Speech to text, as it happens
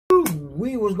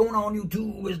What's going on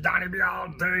YouTube? It's Donnie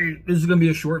today. This is gonna be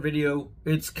a short video.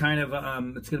 It's kind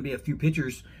of it's gonna be a few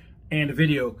pictures and a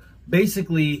video.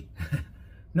 Basically,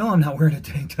 no, I'm not wearing a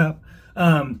tank top.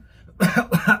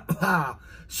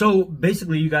 So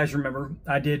basically, you guys remember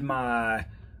I did my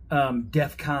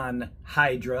Defcon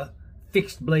Hydra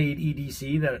fixed blade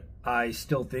EDC that I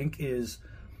still think is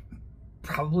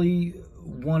probably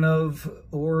one of,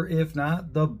 or if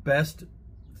not, the best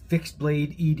fixed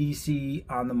blade EDC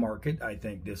on the market. I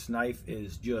think this knife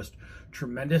is just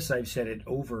tremendous. I've said it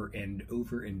over and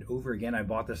over and over again. I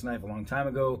bought this knife a long time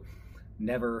ago,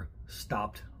 never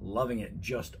stopped loving it.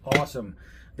 Just awesome.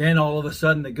 Then all of a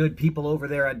sudden, the good people over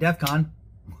there at Defcon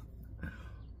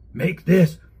make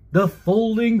this the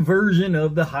folding version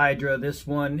of the Hydra. This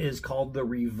one is called the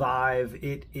Revive.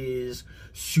 It is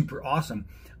super awesome.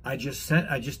 I just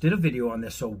did a video on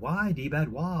this. So why, dbad,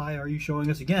 why are you showing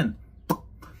us again?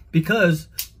 Because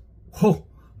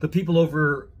the people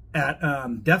over at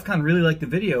Defcon really liked the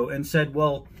video and said,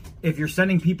 well, if you're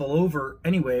sending people over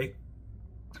anyway,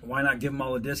 why not give them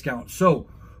all a discount? So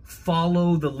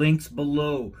follow the links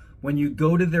below. When you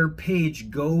go to their page,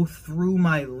 go through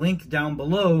my link down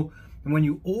below. And when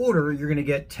you order, you're going to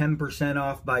get 10%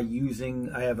 off by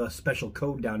using, I have a special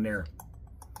code down there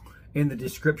in the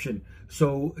description.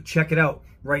 So check it out.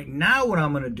 Right now, what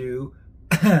I'm going to do,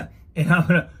 and I'm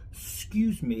going to,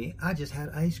 excuse me, I just had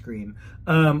ice cream.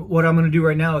 What I'm going to do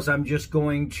right now is I'm just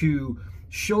going to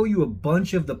show you a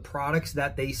bunch of the products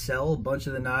that they sell, a bunch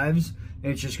of the knives,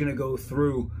 and it's just going to go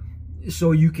through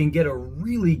so you can get a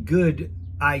really good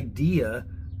idea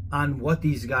on what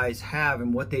these guys have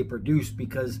and what they produce,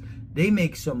 because they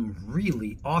make some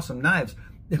really awesome knives.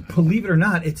 Believe it or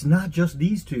not, it's not just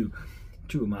these two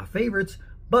of my favorites,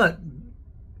 but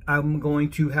I'm going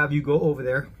to have you go over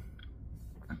there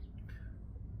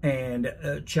and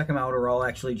check them out, or I'll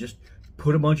actually just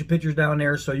put a bunch of pictures down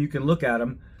there so you can look at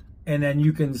them, and then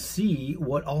you can see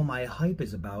what all my hype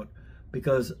is about,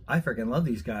 because I freaking love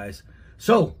these guys.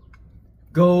 So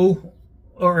go,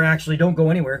 or actually don't go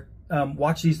anywhere.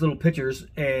 Watch these little pictures,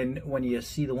 and when you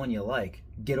see the one you like,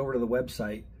 get over to the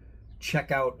website,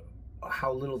 check out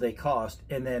how little they cost,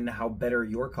 and then how better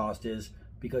your cost is,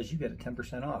 because you get a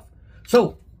 10% off.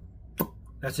 So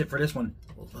that's it for this one.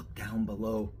 We'll look down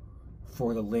below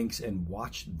for the links and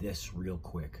watch this real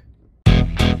quick.